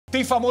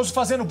Tem famoso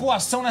fazendo boa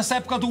ação nessa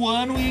época do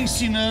ano e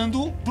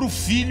ensinando pro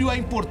filho a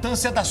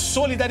importância da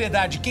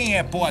solidariedade. Quem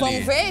é, Poli?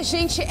 Vamos ver?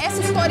 Gente,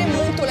 essa história é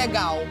muito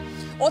legal.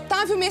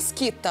 Otávio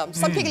Mesquita,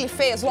 sabe o que ele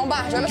fez?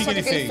 Lombardi, olha só o que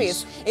ele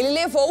fez. Ele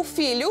levou o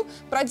filho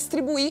pra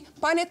distribuir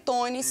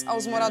panetones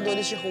aos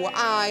moradores de rua.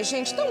 Ai,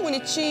 gente, tão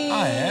bonitinho.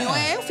 Ah,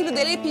 é? O filho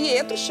dele é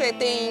Pietro,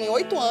 tem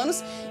 8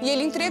 anos, e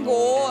ele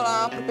entregou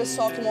lá pro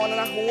pessoal que mora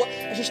na rua.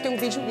 A gente tem um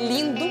vídeo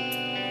lindo.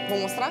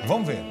 Vamos mostrar?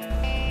 Vamos ver.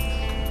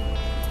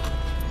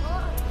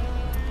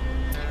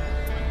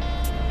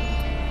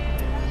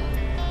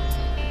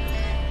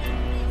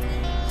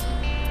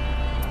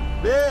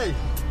 Beijo!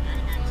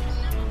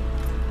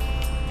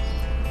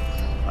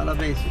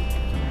 Parabéns, filho.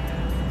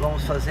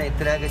 Vamos fazer a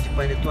entrega de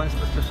panetones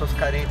para as pessoas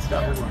carentes da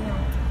rua.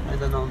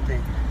 Ainda não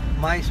tem.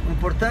 Mas o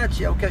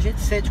importante é o que a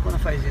gente sente quando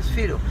faz isso.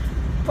 Filho,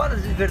 fala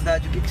de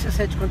verdade, o que você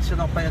sente quando você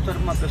dá um panetone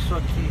para uma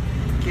pessoa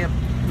que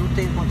não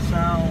tem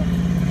condição,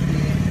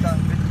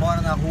 que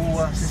mora na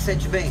rua? Você se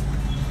sente bem?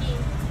 Sim.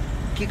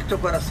 O que teu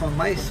coração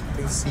mais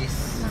diz?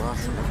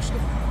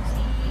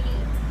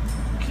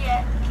 Que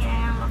é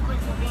uma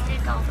coisa bem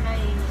legal para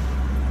ele.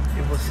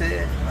 E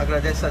você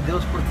agradece a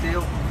Deus por ter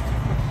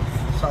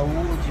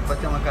saúde, para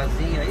ter uma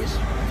casinha, é isso?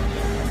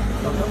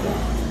 Então tá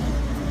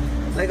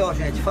bom. Legal,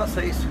 gente,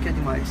 faça isso que é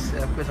demais.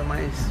 É a coisa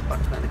mais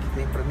bacana que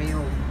tem para mim.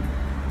 Eu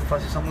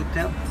faço isso há muito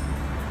tempo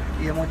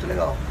e é muito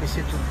legal. Me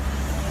sinto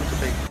muito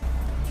bem.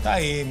 Tá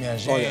aí, minha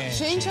gente. Olha,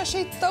 gente,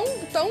 achei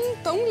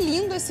tão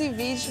lindo esse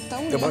vídeo,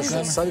 tão lindo. É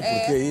bacana. Sabe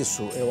por que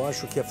isso? Eu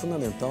acho que é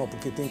fundamental,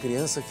 porque tem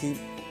criança que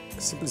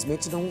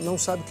simplesmente não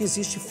sabe o que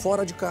existe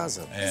fora de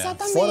casa.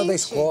 Exatamente. Fora da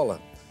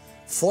escola,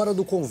 fora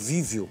do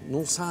convívio,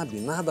 não sabe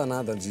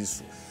nada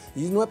disso.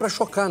 E não é para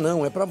chocar,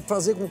 não, é para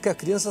fazer com que a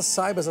criança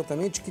saiba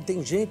exatamente que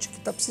tem gente que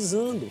está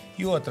precisando.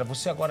 E outra,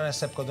 você agora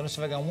nessa época do ano, você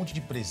vai ganhar um monte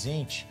de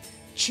presente.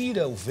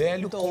 Tira o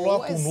velho,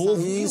 coloca o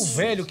novo. E o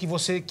velho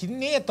que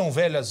nem é tão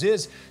velho às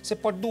vezes, você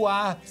pode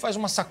doar, faz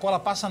uma sacola,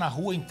 passa na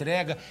rua,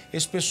 entrega.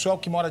 Esse pessoal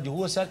que mora na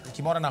rua, você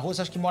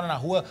acha que mora na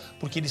rua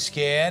porque eles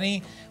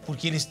querem,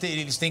 porque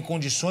eles têm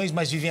condições,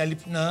 mas vivem ali.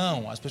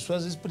 Não, as pessoas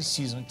às vezes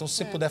precisam. Então, se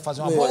você puder fazer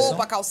uma boa ação...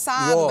 Roupa,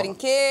 calçado,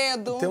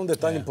 brinquedo. Tem um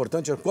detalhe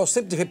importante, eu gosto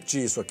sempre de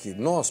repetir isso aqui.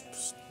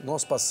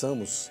 Nós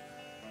passamos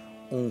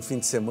um fim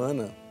de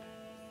semana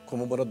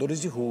como moradores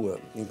de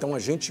rua. Então a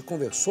gente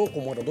conversou com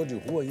morador de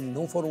rua e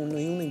não foram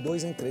nenhum, nem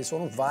dois, nem três,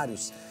 foram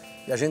vários.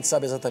 E a gente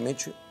sabe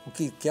exatamente o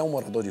que é um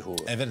morador de rua.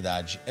 É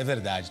verdade, é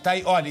verdade. Tá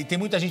aí, olha, e tem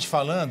muita gente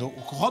falando,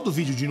 roda o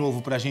vídeo de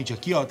novo pra gente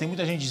aqui, ó. Tem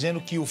muita gente dizendo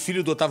que o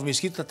filho do Otávio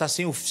Mesquita tá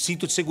sem o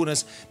cinto de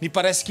segurança. Me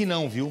parece que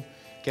não, viu?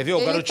 Quer ver,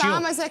 o garotinho?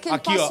 Tá, mas é que ele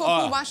aqui, passou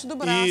ó, por baixo do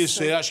braço.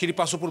 Isso, eu acho que ele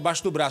passou por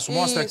baixo do braço.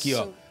 Mostra aqui,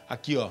 ó.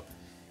 Aqui, ó.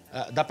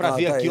 Dá pra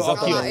ver tá aqui, ó.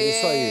 Aqui, ó.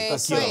 Isso aí, tá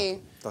isso aqui,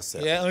 aí. ó. Tá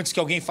certo. Antes que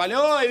alguém fale,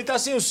 ele tá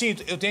sem o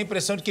cinto. Eu tenho a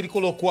impressão de que ele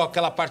colocou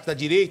aquela parte da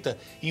direita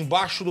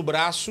embaixo do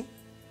braço,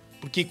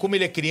 porque como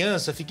ele é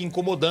criança, fica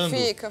incomodando.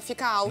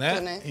 Fica alto,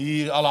 né?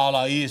 E olha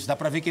lá, isso. Dá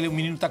pra ver que o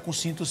menino tá com o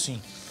cinto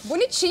sim.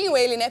 Bonitinho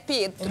ele, né,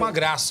 Pedro? Uma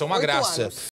graça, uma 8 graça. anos.